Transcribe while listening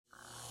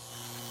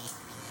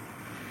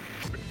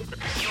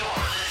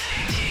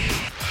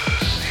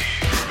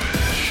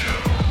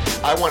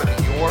I want to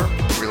be your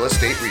real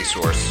estate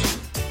resource.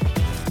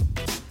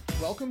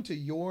 Welcome to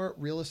Your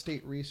Real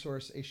Estate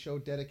Resource, a show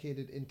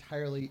dedicated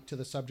entirely to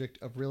the subject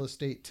of real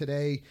estate.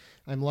 Today,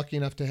 I'm lucky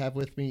enough to have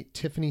with me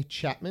Tiffany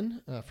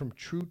Chapman from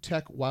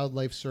TruTech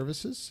Wildlife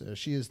Services.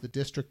 She is the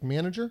district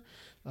manager.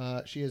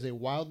 She is a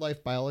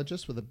wildlife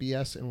biologist with a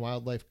BS in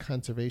wildlife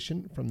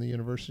conservation from the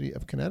University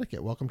of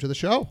Connecticut. Welcome to the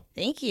show.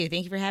 Thank you.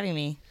 Thank you for having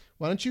me.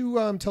 Why don't you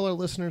tell our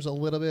listeners a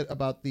little bit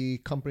about the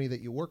company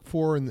that you work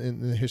for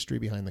and the history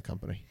behind the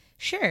company?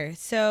 Sure.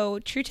 So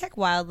TruTech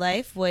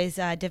Wildlife was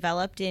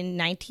developed in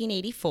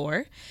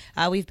 1984.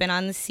 We've been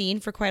on the scene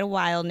for quite a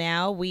while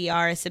now. We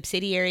are a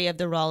subsidiary of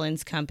the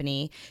Rollins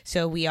Company,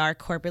 so we are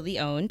corporately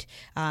owned.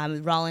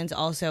 Rollins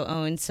also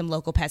owns some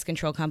local pest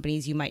control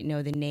companies you might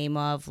know the name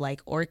of,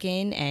 like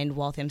Orkin and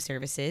Waltham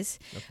Services.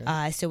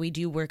 Okay. So we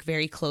do work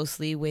very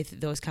closely with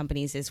those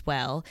companies as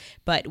well,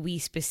 but we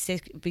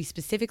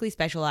specifically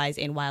specialize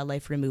in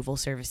wildlife removal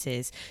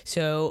services.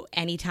 So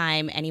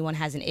anytime anyone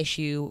has an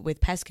issue with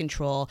pest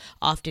control,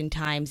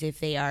 oftentimes,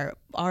 if they are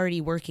already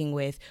working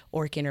with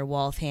Orkin or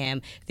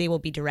Waltham, they will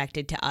be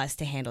directed to us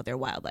to handle their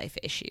wildlife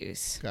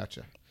issues.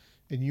 Gotcha.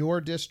 And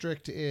your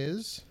district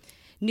is?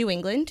 New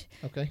England.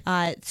 Okay.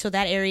 So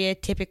that area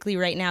typically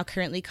right now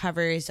currently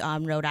covers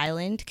Rhode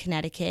Island,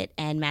 Connecticut,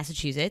 and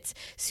Massachusetts.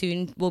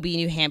 Soon will be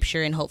New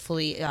Hampshire and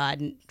hopefully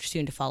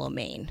soon to follow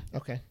Maine.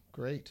 Okay,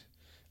 great.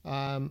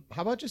 How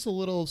about just a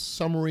little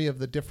summary of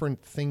the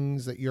different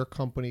things that your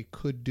company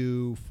could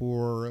do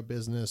for a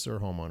business or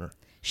homeowner?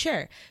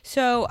 Sure.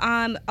 So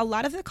a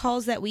lot of the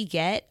calls that we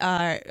get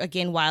are,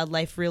 again,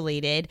 wildlife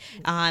related.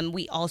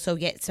 We also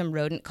get some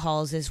rodent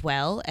calls as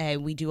well.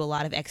 We do a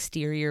lot of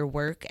exterior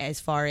work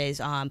as far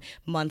as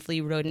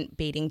monthly rodent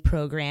baiting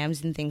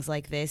programs and things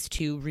like this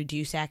to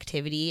reduce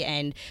activity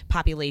and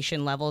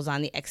population levels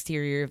on the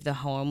exterior of the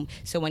home.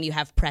 So when you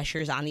have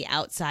pressures on the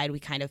outside, we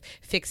kind of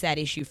fix that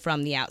issue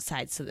from the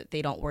outside so that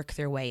they don't work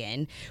their way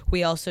in.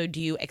 We also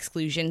do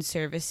exclusion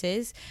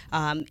services.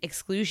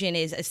 Exclusion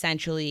is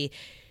essentially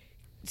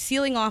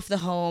sealing off the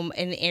home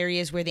in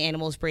areas where the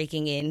animal is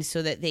breaking in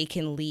so that they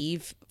can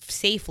leave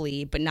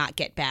safely but not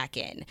get back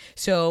in.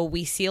 So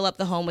we seal up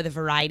the home with a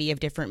variety of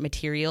different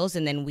materials,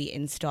 and then we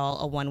install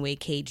a one-way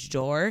cage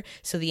door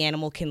so the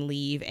animal can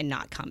leave and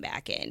not come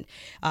back in.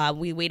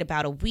 We wait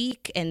about a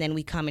week, and then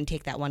we come and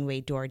take that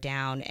one-way door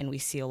down and we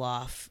seal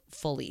off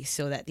fully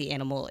so that the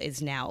animal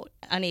is now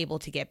unable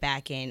to get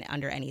back in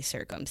under any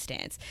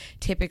circumstance.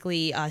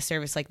 Typically, a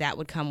service like that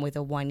would come with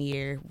a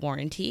 1-year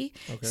warranty.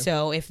 Okay.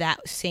 So if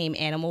that same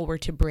animal were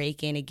to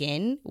break in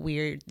again,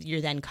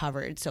 you're then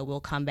covered. So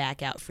we'll come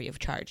back out free of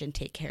charge and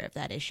take care of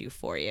that issue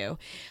for you.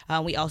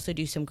 We also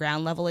do some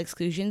ground level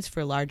exclusions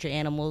for larger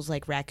animals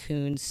like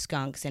raccoons,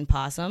 skunks, and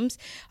possums.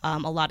 A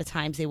lot of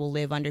times they will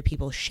live under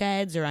people's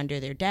sheds or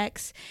under their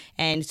decks,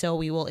 and so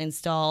we will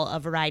install a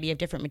variety of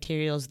different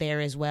materials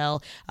there as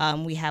well.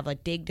 We have a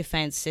dig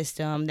defense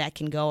system that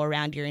can go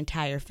around your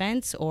entire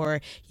fence, or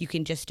you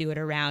can just do it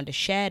around a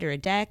shed or a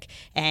deck,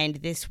 and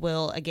this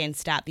will, again,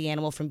 stop the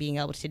animal from being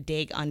able to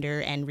dig under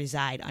and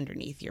reside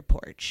underneath your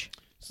porch.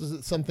 So is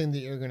it something that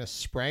you're going to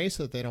spray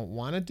so that they don't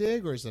want to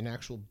dig, or is it an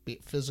actual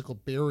physical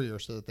barrier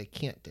so that they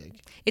can't dig?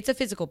 It's a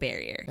physical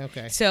barrier.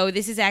 Okay. So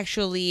this is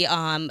actually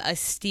a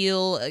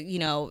steel,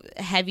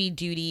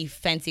 heavy-duty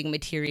fencing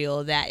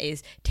material that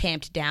is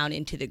tamped down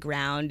into the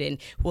ground and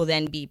will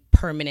then be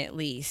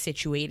permanently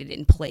situated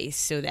in place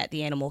so that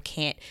the animal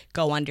can't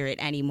go under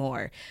it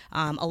anymore.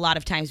 A lot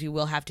of times we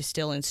will have to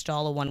still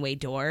install a one-way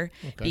door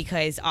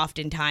because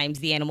oftentimes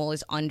the animal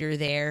is under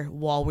there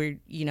while we're,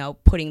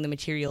 putting the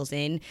materials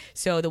in.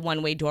 So the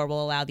one-way door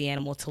will allow the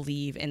animal to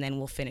leave, and then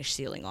we'll finish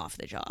sealing off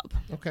the job.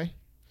 Okay.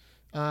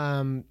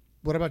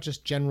 What about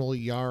just general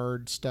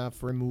yard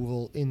stuff,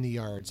 removal in the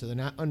yard? So they're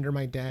not under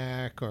my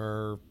deck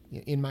or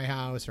in my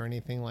house or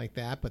anything like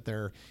that, but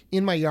they're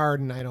in my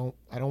yard and I don't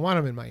want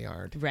them in my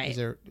yard. Right.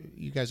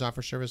 You guys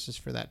offer services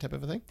for that type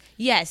of a thing?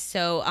 Yes.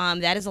 So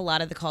that is a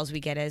lot of the calls we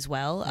get as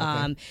well.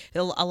 Okay.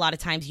 A lot of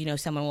times,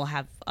 someone will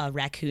have a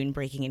raccoon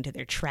breaking into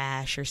their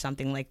trash or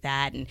something like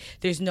that, and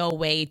there's no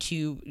way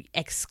to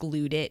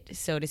exclude it,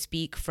 so to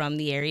speak, from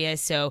the area.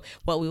 So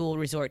what we will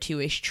resort to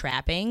is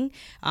trapping.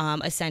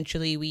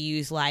 Essentially, we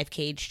use live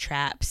cage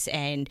traps,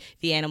 and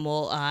the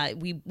animal,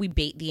 we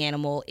bait the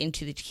animal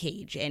into the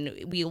cage,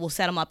 and we will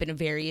set them up in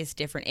various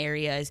different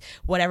areas,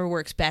 whatever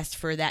works best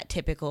for that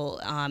typical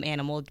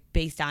animal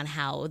based on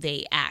how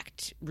they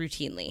act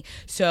routinely.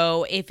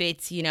 So if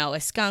it's, a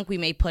skunk, we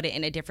may put it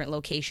in a different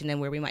location than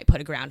where we might put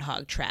a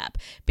groundhog trap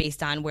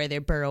based on where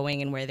they're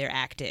burrowing and where they're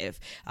active.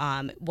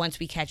 Once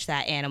we catch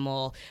that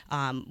animal,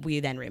 we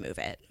then remove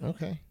it.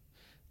 Okay.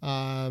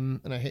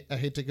 And I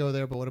hate to go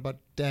there, but what about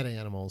dead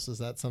animals? Is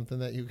that something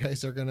that you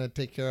guys are going to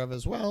take care of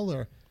as well,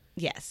 or?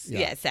 Yes,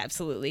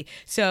 absolutely.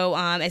 So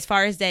as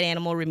far as dead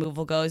animal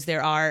removal goes,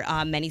 there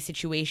are many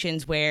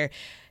situations where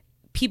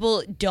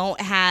people don't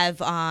have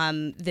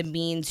the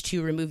means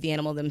to remove the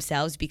animal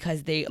themselves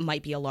because they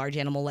might be a large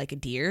animal like a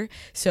deer.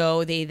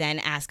 So they then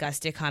ask us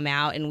to come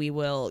out, and we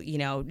will,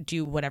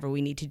 do whatever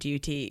we need to do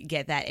to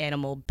get that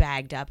animal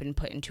bagged up and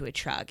put into a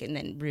truck and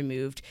then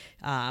removed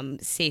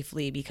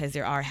safely, because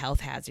there are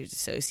health hazards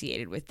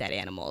associated with dead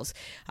animals.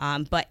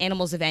 But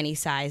animals of any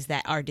size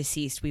that are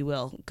deceased, we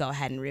will go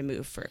ahead and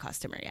remove for a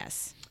customer,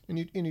 yes. And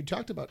you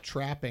talked about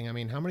trapping. I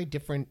mean, how many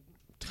different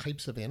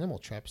types of animal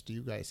traps do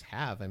you guys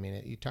have? I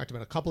mean, you talked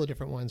about a couple of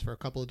different ones for a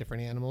couple of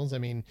different animals. I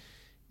mean,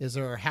 is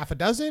there half a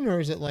dozen, or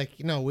is it like,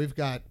 we've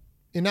got,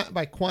 and not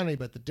by quantity,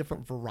 but the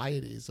different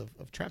varieties of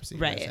traps that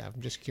you guys have?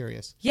 I'm just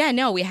curious. Yeah,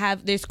 no,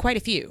 there's quite a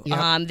few.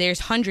 Yep. There's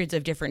hundreds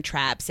of different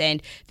traps,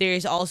 and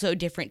there's also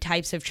different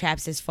types of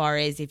traps as far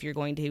as if you're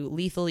going to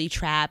lethally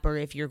trap or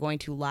if you're going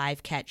to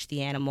live catch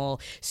the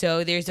animal.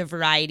 So there's a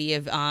variety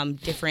of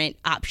different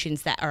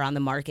options that are on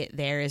the market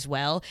there as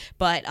well.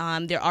 But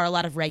there are a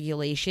lot of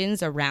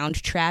regulations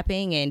around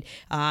trapping,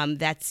 and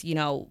that's,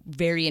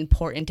 very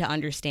important to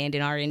understand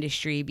in our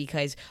industry,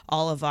 because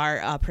all of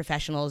our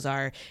professionals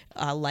are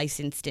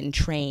licensed and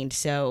trained,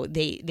 so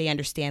they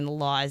understand the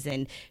laws.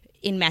 And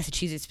in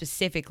Massachusetts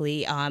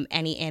specifically,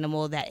 any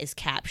animal that is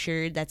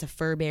captured that's a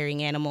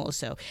fur-bearing animal,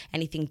 so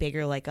anything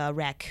bigger like a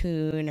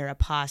raccoon or a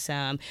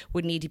possum,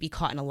 would need to be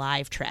caught in a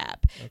live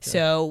trap. Okay.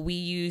 So we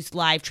use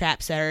live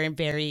traps that are in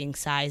varying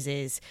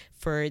sizes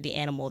for the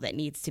animal that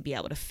needs to be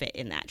able to fit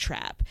in that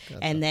trap.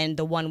 Gotcha. And then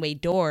the one-way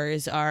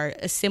doors are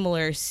a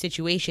similar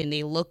situation.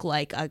 They look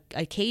like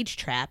a cage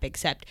trap,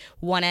 except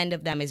one end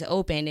of them is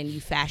open, and you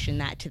fashion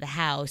that to the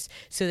house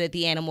so that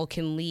the animal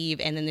can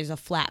leave, and then there's a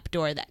flap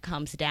door that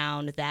comes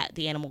down that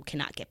the animal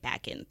cannot get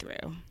back in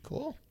through.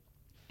 Cool.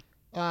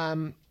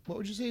 What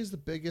would you say is the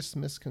biggest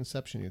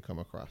misconception you come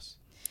across?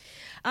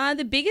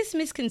 The biggest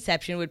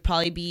misconception would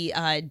probably be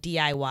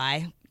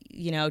DIY.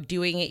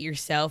 Doing it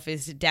yourself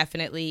is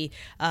definitely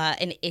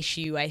an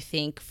issue, I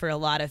think, for a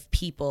lot of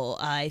people.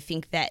 I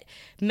think that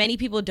many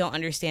people don't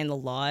understand the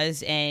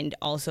laws and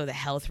also the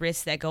health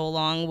risks that go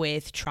along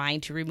with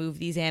trying to remove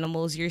these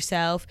animals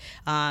yourself.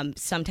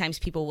 Sometimes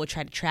people will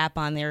try to trap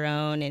on their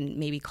own and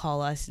maybe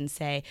call us and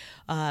say,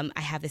 I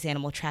have this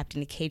animal trapped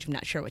in a cage, I'm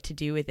not sure what to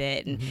do with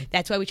it. And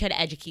that's why we try to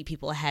educate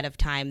people ahead of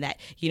time that,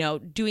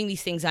 doing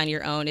these things on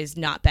your own is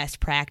not best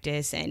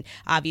practice. And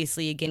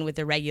obviously, again, with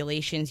the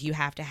regulations, you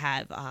have to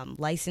have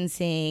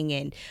licensing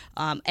and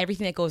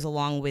everything that goes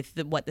along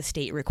with what the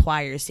state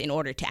requires in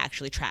order to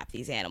actually trap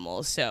these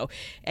animals. So,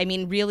 I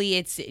mean, really,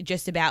 it's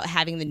just about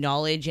having the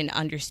knowledge and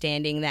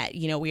understanding that,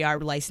 we are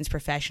licensed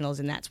professionals,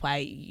 and that's why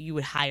you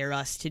would hire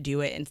us to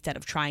do it instead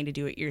of trying to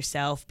do it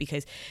yourself,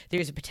 because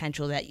there's a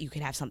potential that you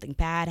could have something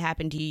bad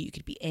happen to you. You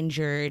could be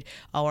injured,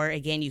 or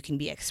again, you can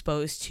be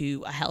exposed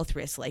to a health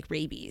risk like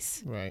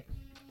rabies. Right.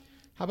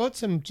 How about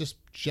some just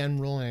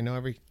general, and I know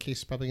every case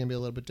is probably going to be a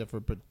little bit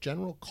different, but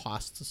general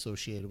costs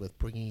associated with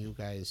bringing you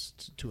guys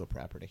to a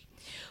property?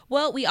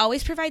 Well, we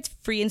always provide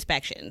free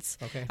inspections.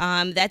 Okay.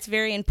 That's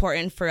very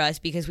important for us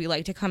because we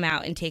like to come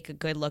out and take a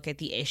good look at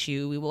the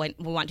issue. We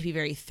want to be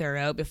very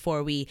thorough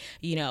before we,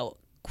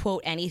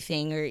 quote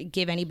anything or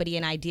give anybody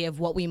an idea of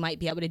what we might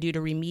be able to do to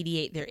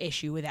remediate their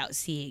issue without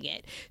seeing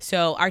it.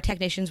 So our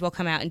technicians will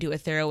come out and do a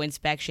thorough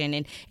inspection,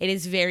 and it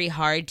is very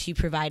hard to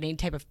provide any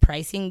type of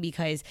pricing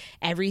because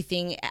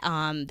everything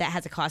that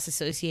has a cost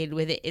associated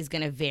with it is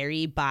going to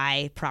vary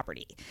by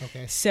property.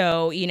 Okay.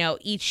 So,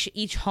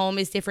 each home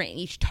is different and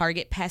each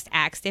target pest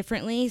acts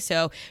differently.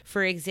 So,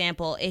 for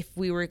example, if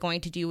we were going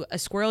to do a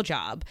squirrel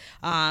job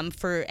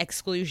for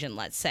exclusion,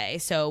 let's say,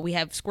 so we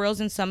have squirrels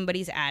in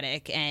somebody's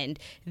attic and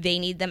they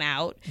need them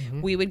out.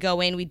 We would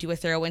go in, we'd do a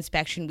thorough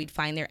inspection, we'd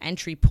find their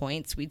entry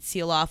points, we'd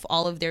seal off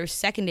all of their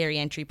secondary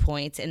entry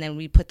points, and then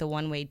we'd put the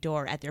one-way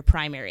door at their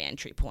primary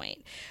entry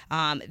point.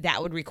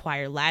 That would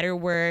require ladder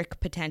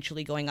work,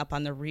 potentially going up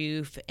on the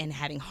roof and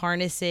having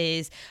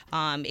harnesses.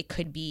 It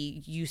could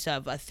be use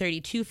of a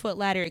 32-foot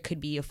ladder, it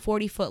could be a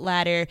 40-foot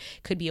ladder,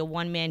 it could be a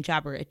one-man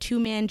job or a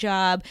two-man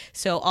job.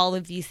 So all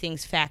of these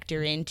things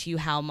factor into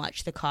how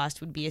much the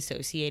cost would be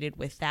associated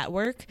with that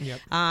work. Yep.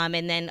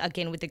 And then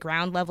again, with the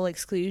ground level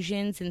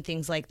exclusion and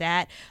things like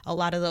that, a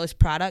lot of those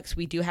products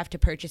we do have to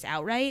purchase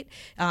outright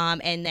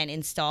and then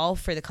install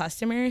for the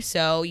customer.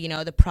 So,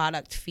 the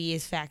product fee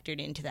is factored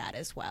into that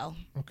as well.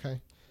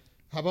 Okay.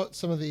 How about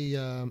some of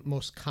the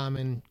most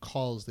common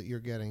calls that you're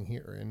getting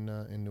here in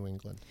New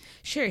England?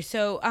 Sure.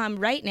 So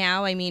right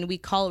now, we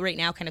call it right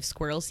now kind of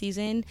squirrel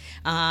season.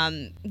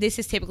 This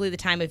is typically the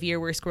time of year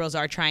where squirrels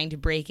are trying to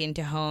break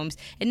into homes.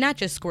 And not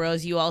just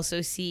squirrels, you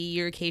also see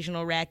your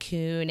occasional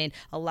raccoon and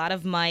a lot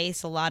of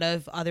mice, a lot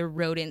of other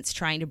rodents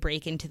trying to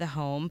break into the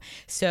home.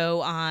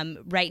 So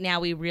right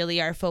now we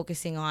really are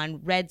focusing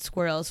on red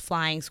squirrels,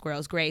 flying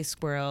squirrels, gray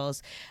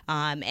squirrels,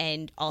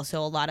 and also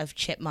a lot of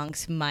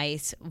chipmunks,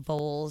 mice,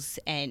 voles,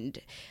 and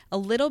a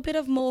little bit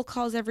of mole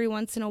calls every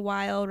once in a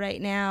while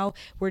right now.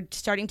 We're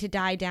starting to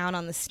die down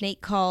on the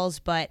snake calls,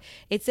 but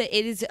it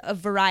is a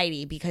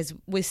variety because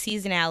with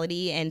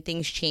seasonality and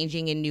things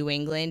changing in New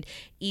England,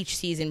 each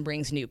season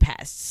brings new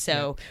pests.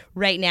 So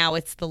right now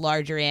it's the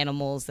larger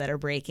animals that are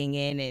breaking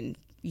in and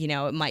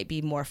it might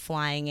be more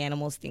flying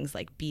animals, things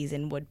like bees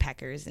and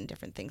woodpeckers and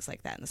different things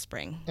like that in the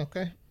spring.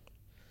 Okay.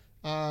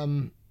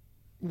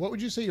 What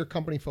would you say your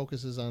company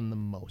focuses on the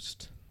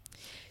most?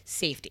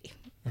 Safety.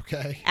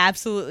 Okay.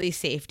 Absolutely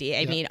safety.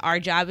 I mean, our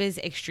job is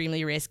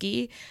extremely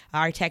risky.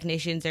 Our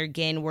technicians are,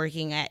 again,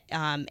 working at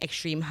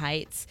extreme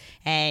heights,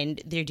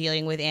 and they're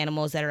dealing with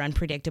animals that are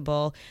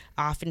unpredictable.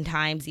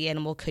 Oftentimes, the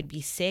animal could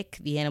be sick.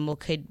 The animal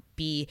could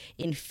be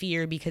in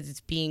fear because it's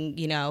being,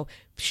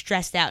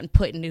 stressed out and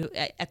put into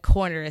a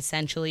corner,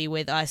 essentially,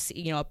 with us,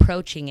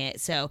 approaching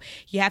it. So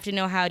you have to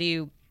know how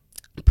to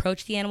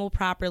approach the animal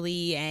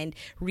properly and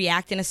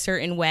react in a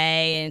certain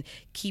way and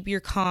keep your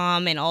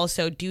calm and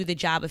also do the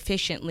job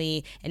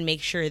efficiently and make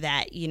sure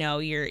that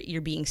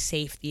you're being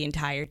safe the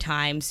entire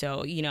time.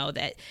 So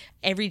that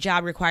every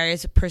job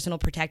requires personal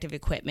protective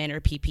equipment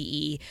or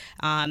PPE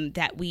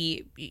that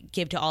we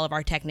give to all of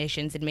our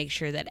technicians and make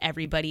sure that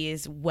everybody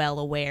is well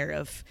aware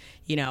of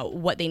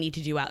what they need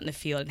to do out in the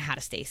field and how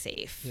to stay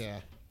safe.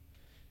 Yeah.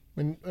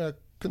 When a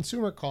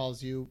consumer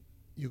calls you,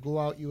 you go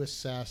out, you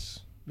assess.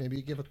 Maybe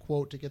you give a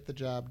quote to get the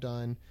job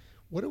done.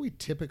 What are we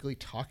typically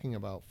talking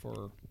about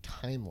for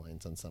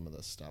timelines on some of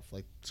this stuff?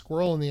 Like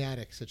squirrel in the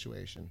attic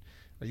situation.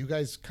 Are you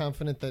guys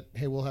confident that,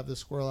 hey, we'll have this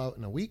squirrel out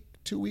in a week,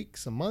 2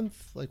 weeks, a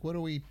month? Like what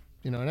are we,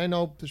 and I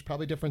know there's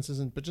probably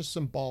differences, but just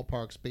some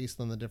ballparks based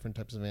on the different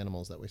types of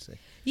animals that we see.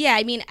 Yeah,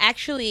 I mean,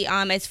 actually,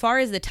 as far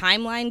as the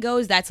timeline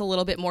goes, that's a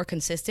little bit more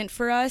consistent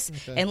for us,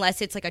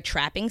 unless it's like a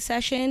trapping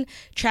session.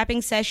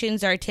 Trapping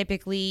sessions are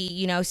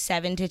typically,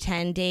 7 to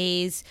 10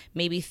 days,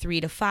 maybe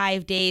 3 to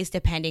 5 days,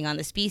 depending on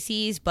the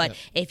species. But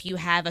if you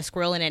have a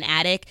squirrel in an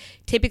attic,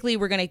 typically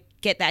we're going to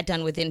get that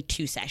done within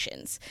 2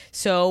 sessions.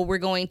 So we're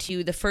going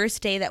to, the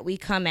first day that we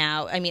come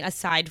out, I mean,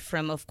 aside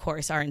from, of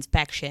course, our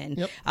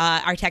inspection,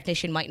 our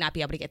technician might not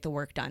be able to get the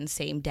work done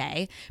same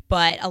day,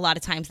 but a lot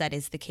of times that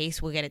is the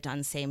case. We'll get it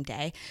done same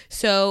day.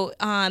 So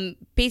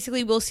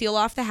basically we'll seal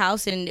off the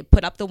house and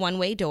put up the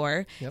one-way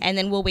door, and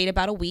then we'll wait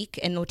about a week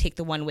and we'll take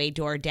the one-way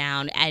door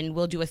down and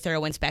we'll do a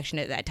thorough inspection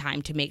at that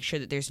time to make sure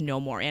that there's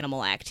no more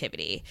animal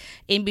activity.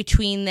 In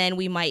between then,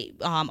 we might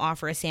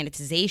offer a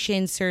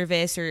sanitization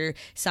service or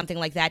something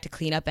like that to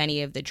clean up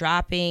any of the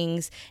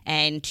droppings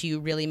and to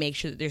really make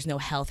sure that there's no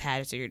health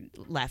hazard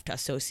left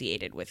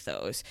associated with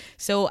those.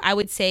 So I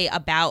would say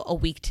about a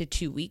week to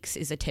 2 weeks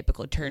is a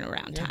typical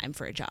turnaround time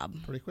for a job.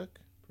 Pretty quick.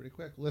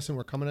 Listen,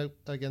 we're coming up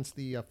against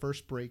the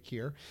first break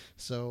here,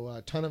 so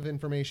a ton of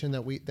information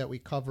that we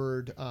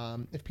covered.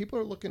 If people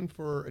are looking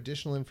for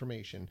additional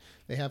information,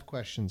 they have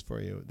questions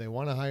for you, they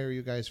want to hire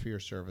you guys for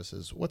your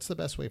services, what's the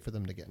best way for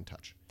them to get in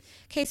touch?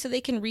 Okay, so they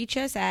can reach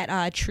us at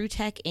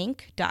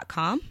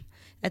TruTechInc.com.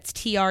 That's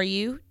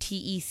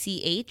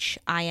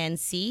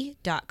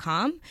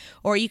TruTechinc.com.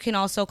 Or you can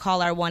also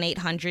call our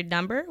 1-800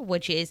 number,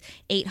 which is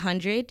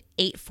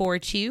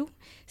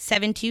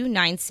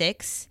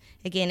 800-842-7296.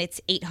 Again, it's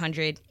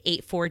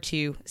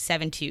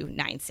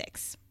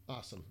 800-842-7296.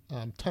 Awesome.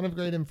 Ton of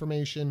great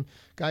information.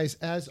 Guys,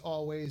 as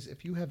always,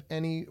 if you have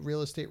any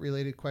real estate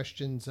related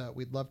questions,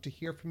 we'd love to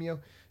hear from you.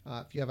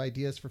 If you have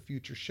ideas for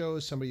future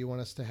shows, somebody you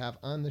want us to have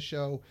on the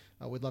show,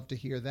 we'd love to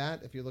hear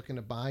that. If you're looking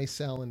to buy,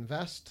 sell,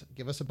 invest,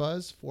 give us a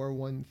buzz,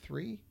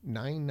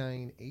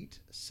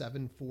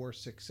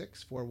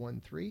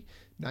 413-998-7466,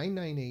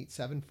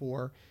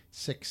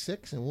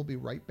 413-998-7466, and we'll be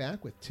right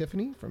back with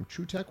Tiffany from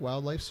TruTech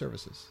Wildlife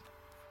Services.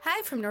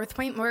 Hi, from North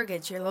Point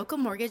Mortgage, your local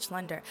mortgage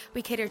lender.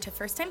 We cater to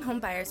first-time home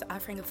buyers,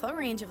 offering a full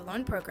range of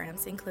loan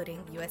programs,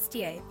 including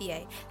USDA,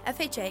 VA,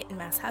 FHA, and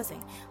Mass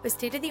Housing. With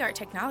state-of-the-art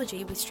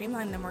technology, we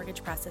streamline the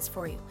mortgage process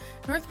for you.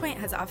 North Point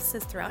has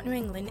offices throughout New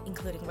England,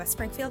 including West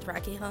Springfield,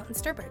 Rocky Hill, and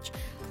Sturbridge.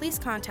 Please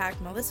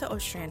contact Melissa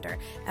Ostrander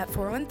at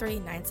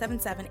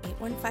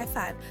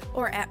 413-977-8155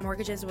 or at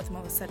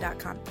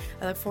mortgageswithmelissa.com.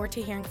 I look forward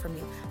to hearing from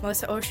you.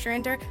 Melissa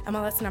Ostrander,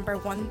 MLS number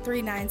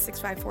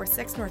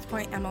 1396546, North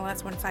Point,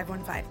 MLS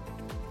 1515.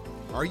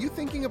 Are you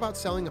thinking about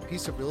selling a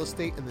piece of real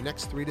estate in the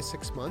next 3 to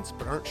 6 months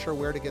but aren't sure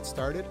where to get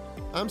started?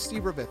 I'm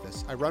Steve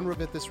Ravithis. I run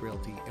Ravithis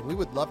Realty, and we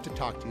would love to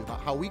talk to you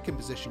about how we can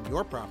position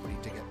your property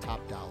to get top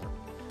dollar.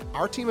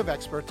 Our team of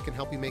experts can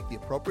help you make the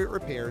appropriate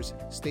repairs,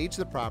 stage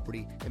the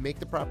property, and make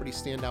the property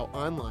stand out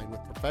online with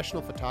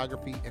professional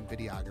photography and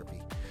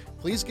videography.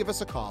 Please give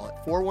us a call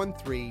at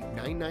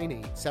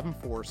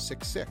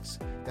 413-998-7466.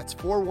 That's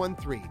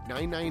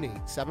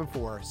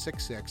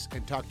 413-998-7466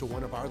 and talk to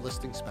one of our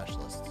listing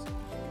specialists.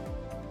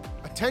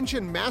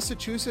 Attention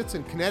Massachusetts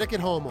and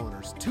Connecticut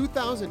homeowners,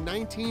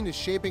 2019 is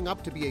shaping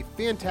up to be a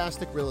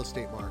fantastic real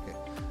estate market.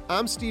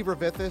 I'm Steve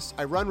Ravithis,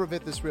 I run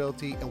Ravithis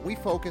Realty, and we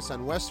focus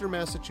on Western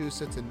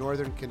Massachusetts and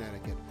Northern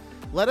Connecticut.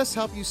 Let us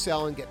help you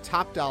sell and get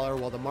top dollar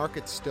while the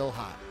market's still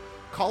hot.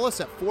 Call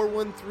us at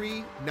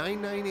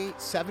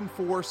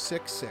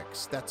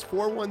 413-998-7466. That's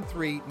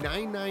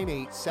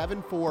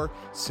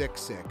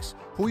 413-998-7466.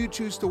 Who you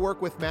choose to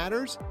work with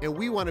matters, and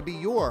we want to be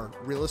your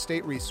real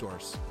estate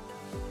resource.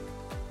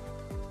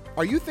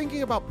 Are you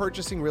thinking about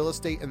purchasing real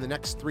estate in the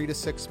next 3 to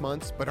 6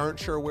 months but aren't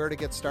sure where to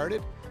get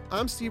started?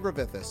 I'm Steve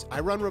Ravithis. I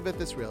run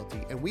Ravithis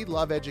Realty, and we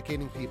love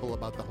educating people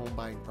about the home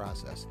buying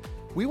process.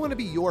 We want to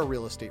be your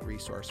real estate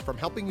resource, from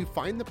helping you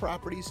find the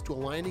properties to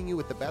aligning you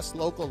with the best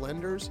local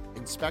lenders,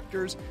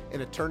 inspectors,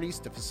 and attorneys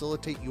to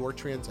facilitate your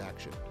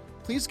transaction.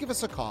 Please give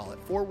us a call at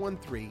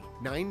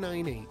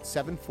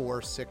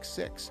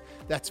 413-998-7466.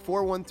 That's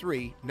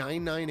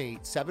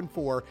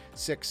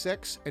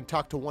 413-998-7466, and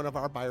talk to one of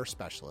our buyer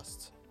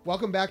specialists.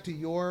 Welcome back to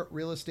Your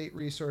Real Estate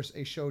Resource,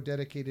 a show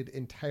dedicated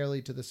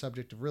entirely to the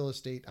subject of real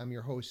estate. I'm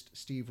your host,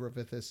 Steve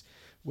Ravithis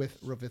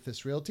with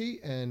Ravithis Realty,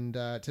 and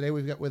today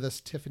we've got with us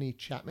Tiffany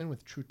Chapman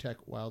with TruTech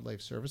Wildlife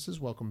Services.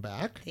 Welcome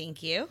back.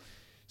 Thank you.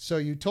 So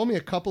you told me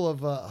a couple of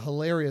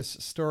hilarious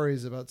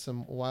stories about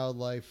some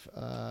wildlife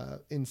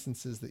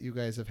instances that you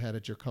guys have had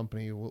at your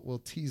company.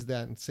 We'll tease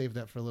that and save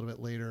that for a little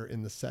bit later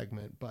in the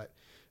segment, but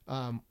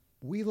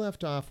we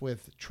left off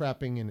with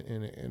trapping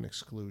and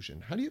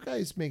exclusion. How do you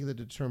guys make the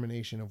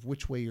determination of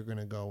which way you're going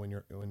to go when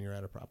you're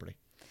at a property?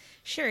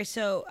 Sure.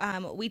 So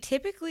we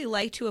typically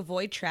like to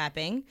avoid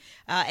trapping.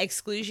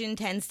 Exclusion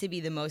tends to be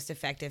the most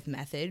effective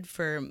method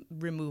for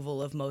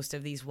removal of most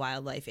of these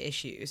wildlife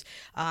issues.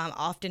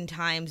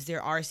 Oftentimes,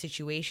 there are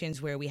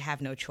situations where we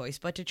have no choice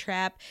but to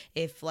trap.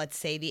 If, let's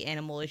say, the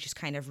animal is just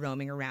kind of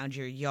roaming around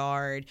your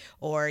yard,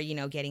 or,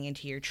 getting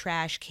into your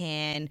trash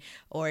can,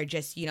 or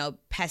just,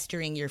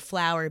 pestering your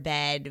flower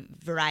bed,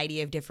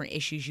 variety of different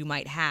issues you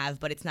might have,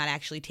 but it's not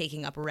actually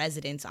taking up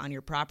residence on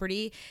your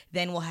property,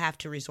 then we'll have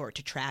to resort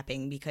to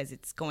trapping, because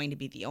it's going to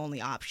be the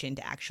only option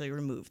to actually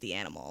remove the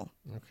animal.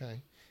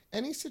 Okay.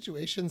 Any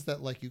situations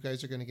that you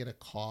guys are going to get a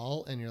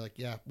call and you're like,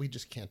 yeah, we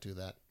just can't do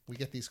that. We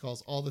get these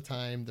calls all the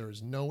time.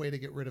 There's no way to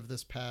get rid of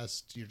this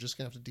pest. You're just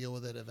going to have to deal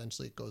with it.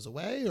 Eventually it goes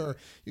away, or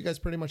you guys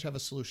pretty much have a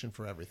solution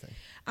for everything?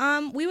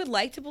 We would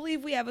like to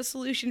believe we have a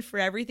solution for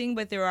everything,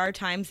 but there are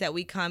times that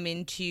we come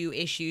into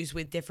issues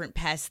with different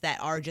pests that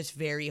are just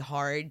very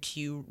hard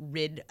to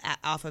rid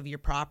off of your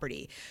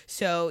property.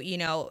 So,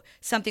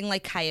 something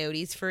like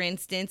coyotes, for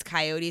instance.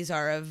 Coyotes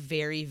are a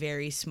very,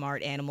 very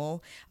smart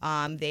animal.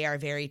 They are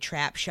very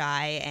trap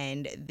shy,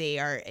 and they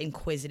are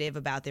inquisitive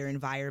about their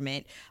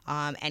environment.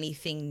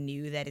 Anything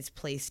new that is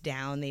placed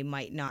down, they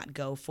might not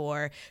go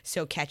for.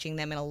 So catching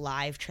them in a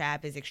live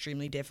trap is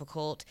extremely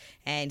difficult,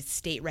 and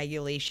state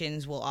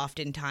regulations will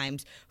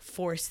oftentimes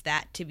force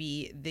that to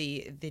be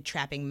the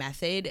trapping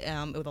method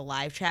with a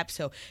live trap.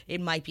 So it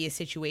might be a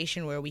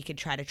situation where we could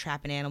try to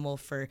trap an animal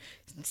for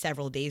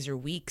several days or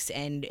weeks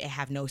and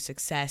have no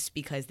success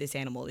because this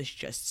animal is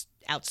just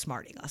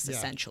outsmarting us,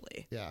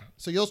 essentially. Yeah.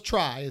 So you'll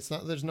try.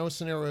 There's no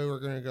scenario where we're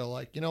going to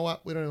go you know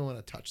what? We don't even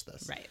want to touch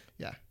this. Right.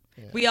 Yeah.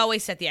 Yeah. We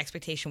always set the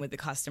expectation with the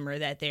customer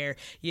that there's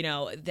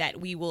no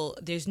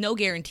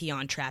guarantee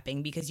on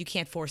trapping, because you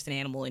can't force an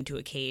animal into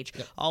a cage.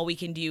 Yep. All we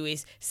can do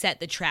is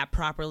set the trap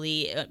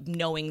properly,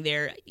 knowing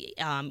their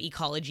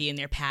ecology and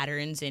their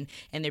patterns and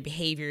their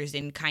behaviors,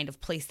 and kind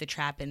of place the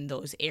trap in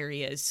those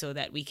areas so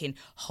that we can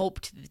hope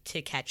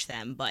to catch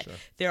them. But sure,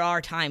 there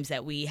are times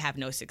that we have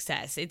no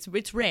success.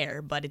 It's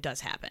rare, but it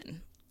does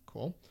happen.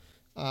 Cool.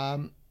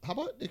 How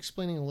about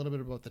explaining a little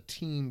bit about the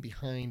team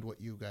behind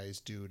what you guys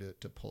do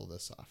to pull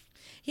this off?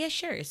 Yeah,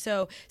 sure.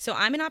 So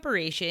I'm in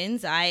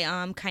operations.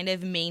 I kind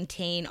of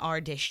maintain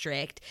our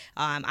district.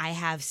 I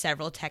have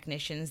several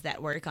technicians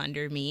that work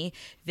under me.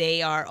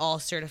 They are all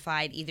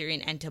certified either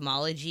in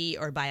entomology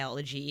or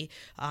biology.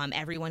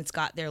 Everyone's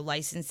got their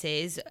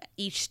licenses.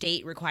 Each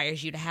state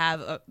requires you to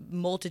have a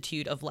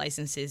multitude of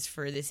licenses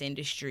for this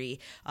industry,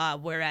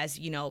 whereas,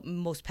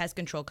 most pest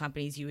control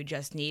companies, you would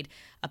just need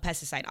a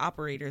pesticide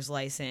operator's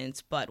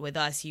license, but with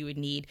us, you would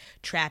need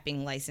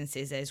trapping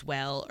licenses as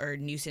well, or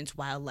nuisance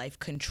wildlife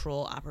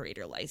control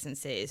operator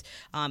licenses.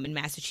 In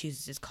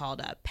Massachusetts, it's called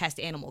a pest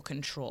animal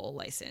control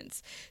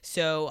license.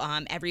 So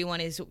everyone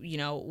is,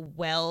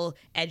 well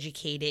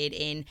educated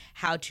in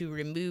how to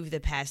remove the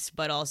pests,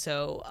 but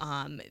also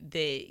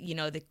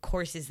the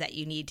courses that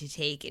you need to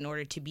take in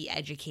order to be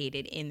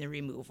educated in the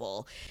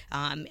removal.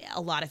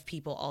 A lot of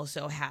people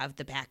also have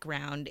the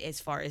background as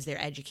far as their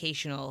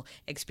educational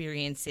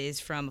experiences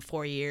from a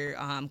 4-year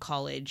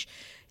college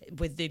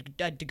with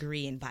a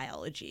degree in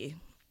biology.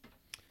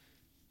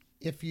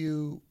 If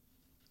you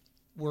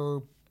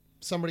were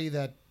somebody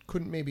that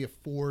couldn't maybe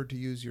afford to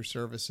use your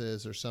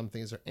services or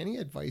something, is there any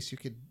advice you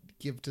could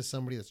give to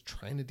somebody that's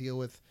trying to deal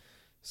with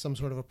some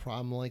sort of a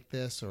problem like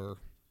this, or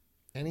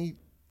any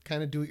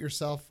kind of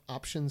do-it-yourself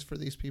options for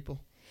these people?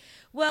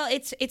 Well,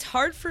 it's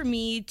hard for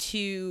me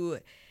to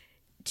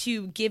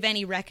give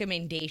any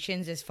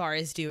recommendations as far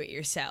as do it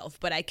yourself,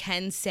 but I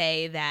can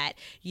say that,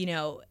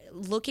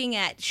 looking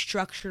at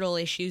structural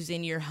issues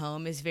in your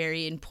home is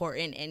very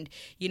important. And,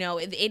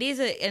 it is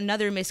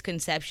another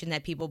misconception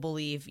that people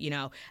believe,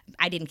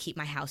 I didn't keep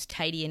my house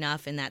tidy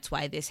enough and that's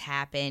why this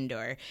happened,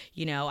 or,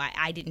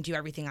 I didn't do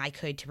everything I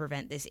could to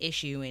prevent this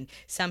issue. And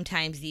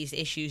sometimes these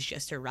issues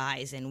just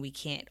arise and we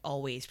can't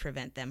always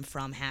prevent them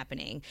from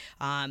happening.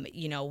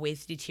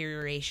 With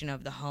deterioration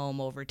of the home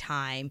over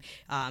time,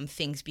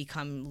 things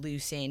become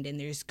loosened, and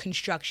there's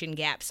construction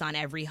gaps on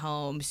every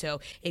home. So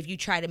if you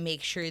try to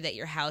make sure that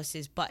your house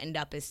is buttoned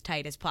up as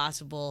tight as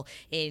possible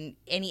in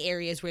any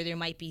areas where there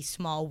might be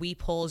small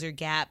weep holes or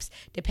gaps,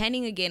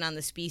 depending again on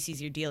the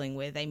species you're dealing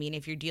with. I mean,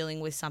 if you're dealing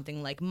with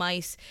something like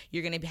mice,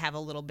 you're going to have a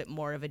little bit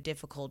more of a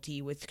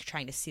difficulty with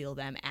trying to seal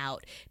them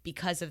out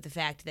because of the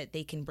fact that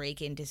they can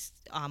break into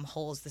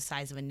holes the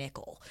size of a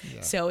nickel.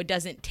 Yeah. So it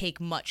doesn't take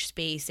much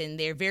space, and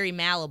they're very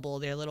malleable.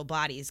 Their little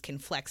bodies can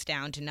flex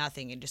down to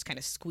nothing and just kind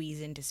of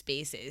squeeze into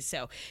spaces.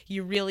 So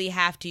you really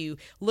have to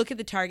look at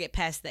the target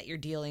pest that you're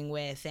dealing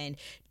with and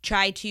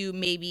try to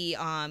maybe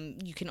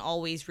you can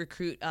always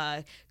recruit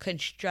a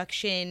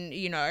construction,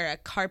 or a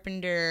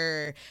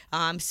carpenter,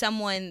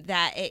 someone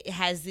that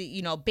has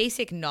the,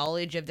 basic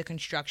knowledge of the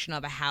construction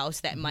of a house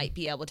that might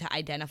be able to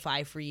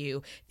identify for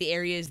you the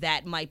areas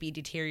that might be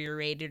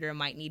deteriorated or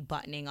might need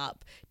buttoning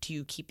up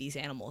to keep these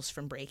animals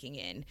from breaking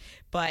in.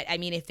 But I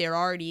mean, if they're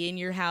already in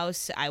your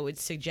house, I would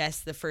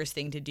suggest the first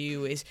thing to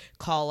do is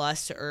call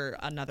us or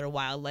another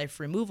wildlife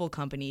removal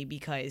company,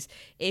 because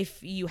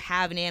if you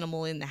have an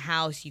animal in the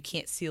house, you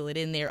can't seal it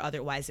in there.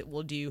 Otherwise, it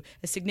will do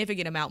a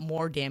significant amount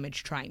more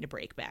damage trying to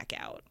break back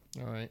out.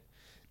 All right.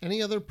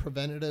 Any other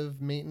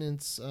preventative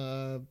maintenance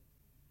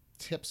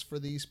tips for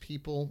these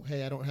people?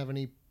 Hey, I don't have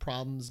any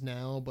problems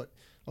now, but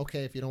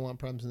okay, if you don't want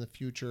problems in the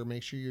future,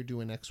 make sure you're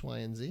doing X, Y,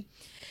 and Z.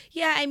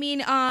 Yeah, I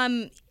mean,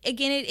 again,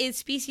 it is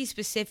species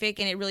specific,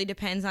 and it really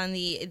depends on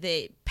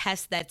the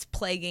pest that's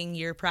plaguing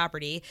your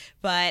property.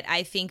 But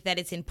I think that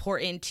it's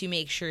important to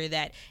make sure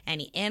that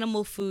any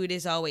animal food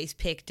is always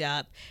picked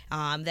up,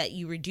 that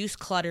you reduce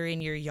clutter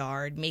in your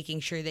yard, making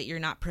sure that you're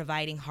not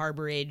providing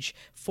harborage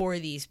for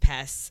these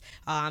pests,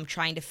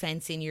 trying to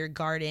fence in your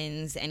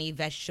gardens, any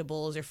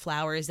vegetables or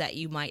flowers that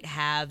you might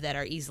have that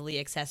are easily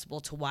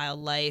accessible to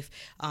wildlife.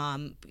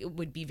 It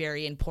would be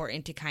very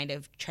important to kind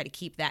of try to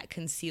keep that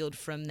concealed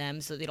from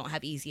them so they don't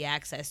have easy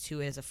access to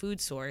it as a food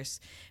source,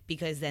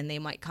 because then they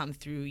might come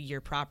through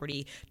your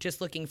property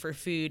just looking for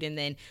food and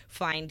then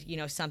find,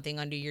 something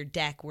under your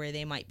deck where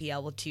they might be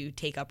able to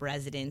take up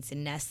residence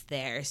and nest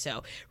there.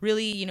 So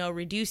really,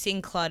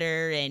 reducing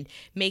clutter and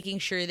making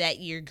sure that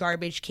your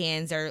garbage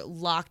cans are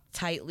locked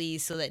tightly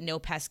so that no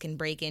pests can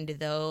break into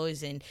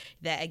those, and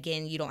that,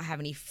 again, you don't have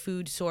any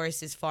food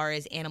source as far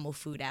as animal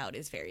food out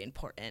is very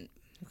important.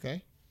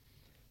 Okay.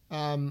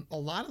 A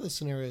lot of the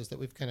scenarios that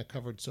we've kind of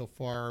covered so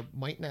far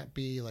might not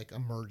be like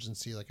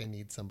emergency, like I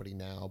need somebody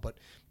now, but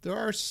there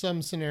are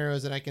some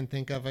scenarios that I can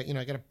think of. I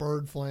got a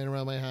bird flying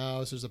around my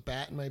house, there's a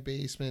bat in my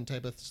basement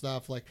type of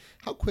stuff. Like,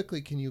 how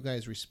quickly can you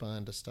guys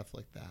respond to stuff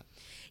like that?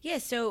 Yeah,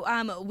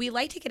 so we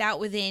like to get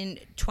out within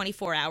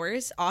 24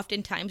 hours.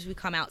 Oftentimes we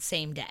come out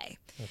same day.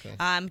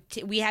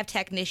 Okay. We have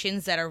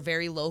technicians that are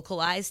very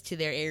localized to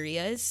their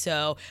areas,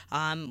 so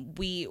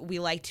we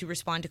like to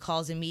respond to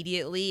calls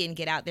immediately and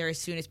get out there as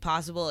soon as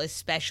possible,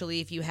 especially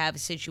if you have a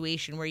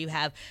situation where you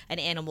have an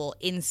animal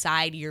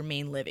inside your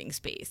main living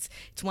space.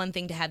 It's one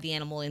thing to have the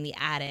animal in the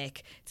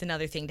attic. It's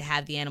another thing to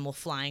have the animal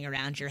flying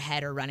around your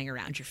head or running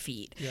around your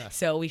feet. Yeah.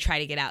 So we try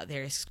to get out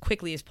there as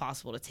quickly as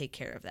possible to take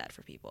care of that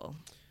for people.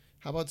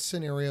 How about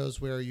scenarios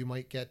where you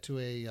might get to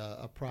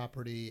a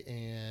property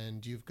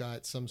and you've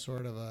got some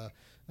sort of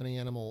an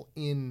animal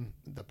in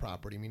the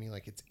property, meaning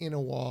like it's in a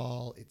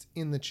wall, it's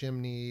in the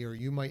chimney, or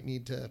you might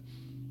need to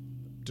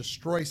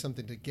destroy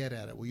something to get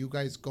at it? Will you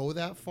guys go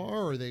that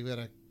far, or are they going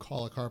to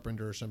call a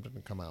carpenter or something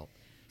to come out?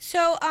 So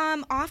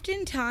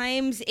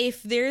oftentimes,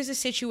 if there's a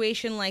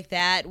situation like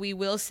that, we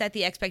will set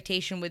the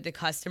expectation with the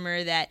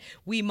customer that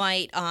we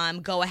might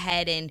go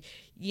ahead and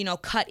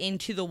cut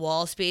into the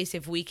wall space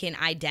if we can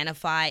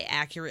identify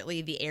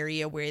accurately the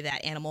area where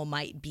that animal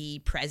might be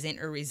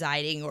present or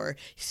residing or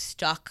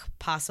stuck,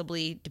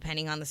 possibly,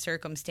 depending on the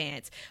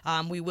circumstance.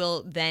 We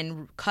will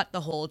then cut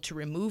the hole to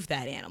remove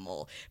that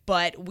animal.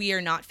 But we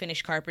are not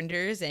finished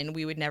carpenters, and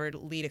we would never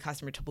lead a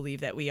customer to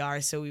believe that we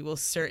are. So we will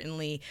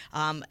certainly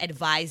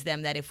advise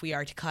them that if we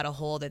are to cut a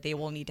hole, that they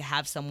will need to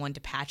have someone to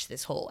patch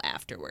this hole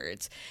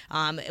afterwards.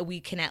 We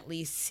can at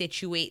least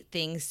situate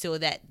things so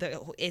that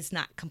it's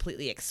not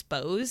completely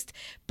exposed,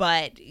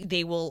 but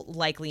they will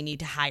likely need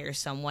to hire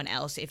someone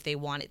else if they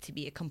want it to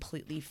be a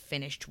completely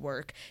finished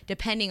work,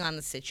 depending on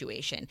the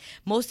situation.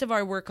 Most of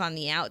our work on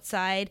the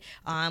outside,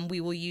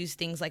 we will use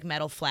things like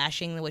metal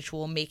flashing, which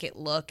will make it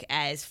look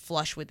as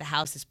flush with the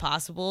house as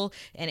possible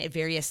and it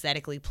very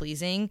aesthetically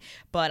pleasing.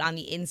 But on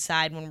the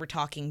inside, when we're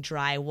talking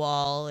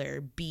drywall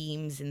or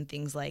beams and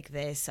things like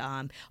this,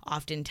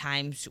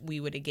 oftentimes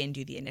we would again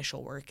do the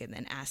initial work and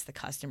then ask the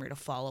customer to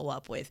follow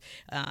up with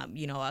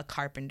a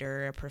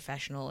carpenter, a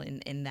professional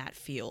in that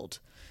field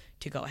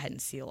to go ahead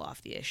and seal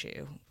off the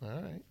issue. All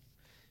right.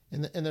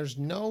 And there's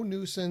no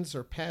nuisance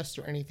or pest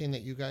or anything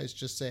that you guys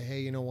just say, hey,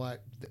 you know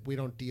what, we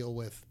don't deal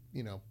with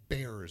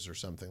bears or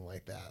something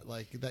like that,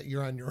 like that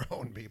you're on your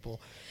own,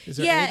 people. Is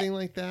there Yeah, anything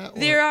like that?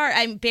 There are.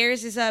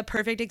 Bears is a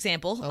perfect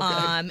example.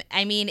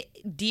 Okay.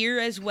 Deer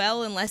as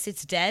well, unless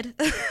it's dead.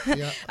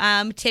 Yeah.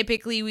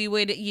 Typically, we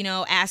would,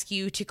 ask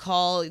you to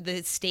call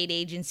the state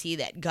agency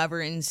that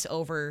governs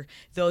over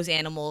those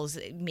animals.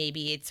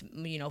 Maybe it's,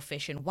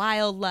 Fish and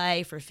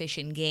Wildlife or Fish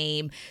and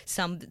Game,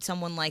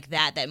 someone like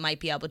that might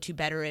be able to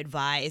better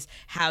advise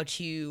how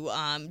to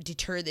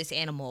deter this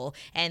animal.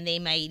 And they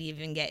might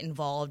even get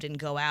involved and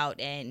go out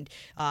and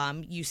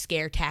use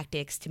scare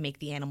tactics to make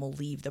the animal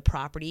leave the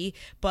property.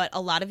 But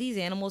a lot of these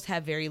animals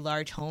have very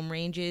large home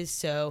ranges,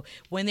 so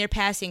when they're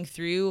passing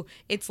through,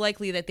 it's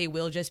likely that they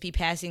will just be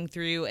passing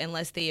through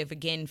unless they have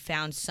again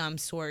found some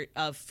sort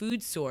of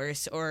food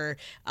source or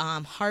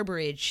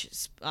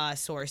harborage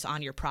source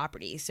on your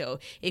property. So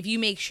if you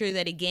make sure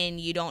that again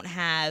you don't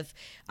have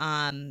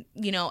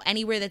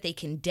anywhere that they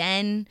can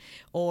den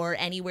or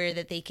anywhere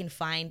that they can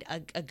find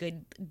a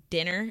good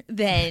dinner,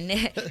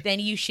 then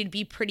you should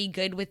be pretty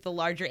good with the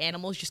larger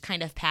animals just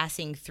kind of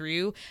passing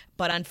through.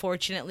 But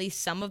unfortunately,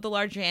 some of the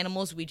larger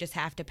animals we just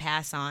have to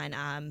pass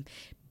on.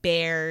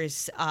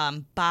 Bears,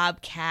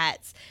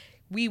 bobcats.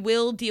 We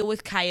will deal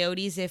with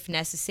coyotes if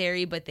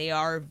necessary, but they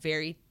are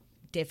very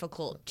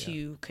difficult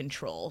to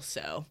control.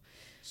 So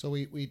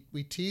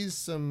we tease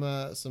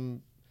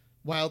some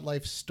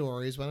wildlife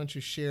stories. Why don't you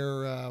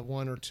share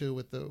one or two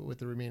with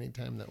the remaining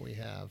time that we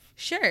have?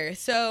 Sure.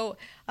 So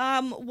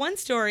one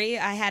story,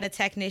 I had a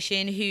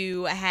technician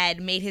who had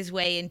made his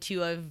way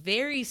into a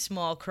very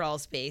small crawl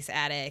space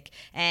attic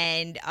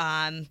and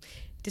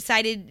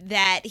decided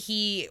that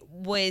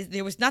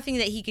there was nothing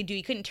that he could do.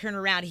 He couldn't turn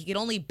around. He could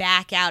only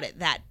back out at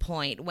that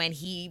point when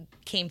he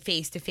came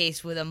face to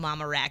face with a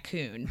mama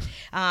raccoon.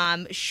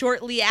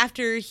 Shortly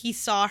after he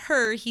saw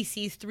her, he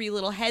sees 3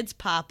 little heads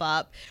pop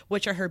up,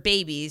 which are her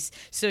babies.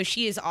 So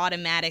she is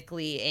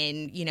automatically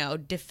in,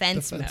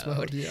 defense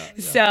mode. Yeah.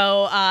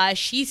 So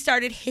she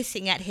started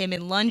hissing at him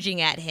and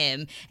lunging at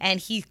him, and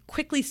he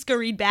quickly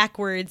scurried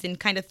backwards and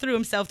kind of threw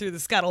himself through the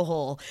scuttle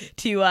hole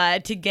to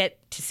get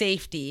to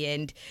safety,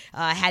 and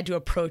had to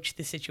approach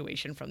the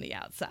situation from the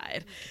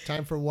outside.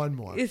 Time for one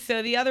more.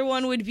 So the other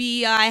one would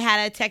be I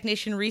had a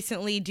technician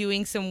recently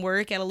doing some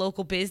work at a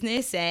local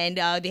business, and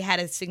they had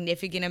a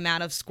significant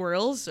amount of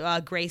squirrels,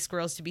 gray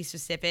squirrels to be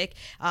specific,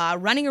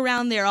 running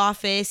around their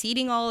office,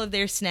 eating all of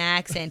their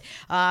snacks, and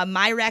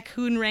my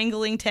squirrel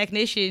wrangling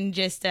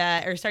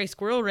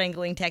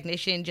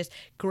technician just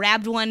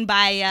grabbed one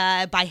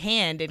by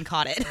hand and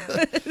caught it.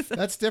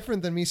 That's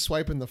different than me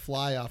swiping the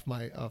fly off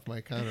my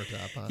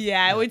countertop. Huh?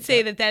 Yeah, I would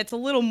say that's a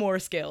little more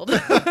skilled.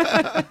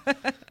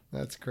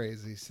 That's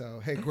crazy. So,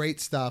 hey, great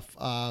stuff.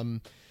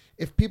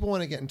 If people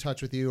want to get in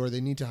touch with you or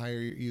they need to hire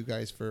you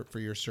guys for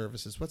your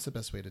services, what's the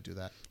best way to do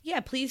that? Yeah,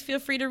 please feel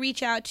free to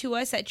reach out to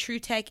us at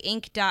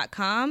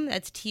TruTechInc.com.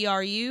 That's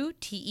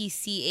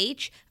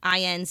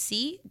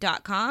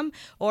TruTechinc.com.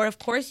 Or, of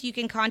course, you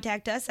can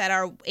contact us at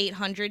our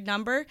 800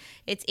 number.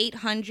 It's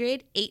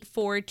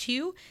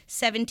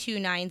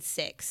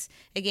 800-842-7296.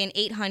 Again,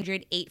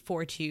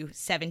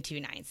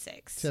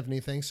 800-842-7296.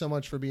 Tiffany, thanks so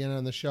much for being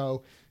on the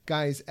show.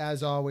 Guys,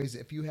 as always,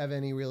 if you have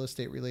any real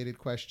estate related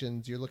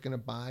questions, you're looking to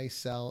buy,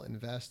 sell,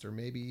 invest, or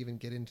maybe even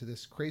get into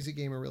this crazy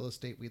game of real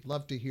estate, we'd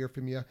love to hear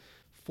from you.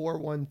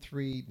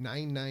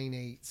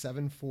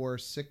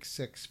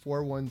 413-998-7466,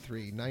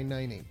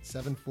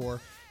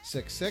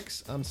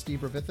 413-998-7466. I'm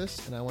Steve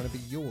Ravithis, and I want to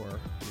be your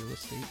real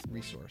estate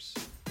resource.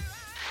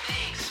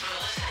 Thanks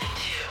for listening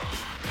to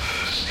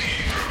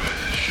Steve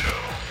Ravithis.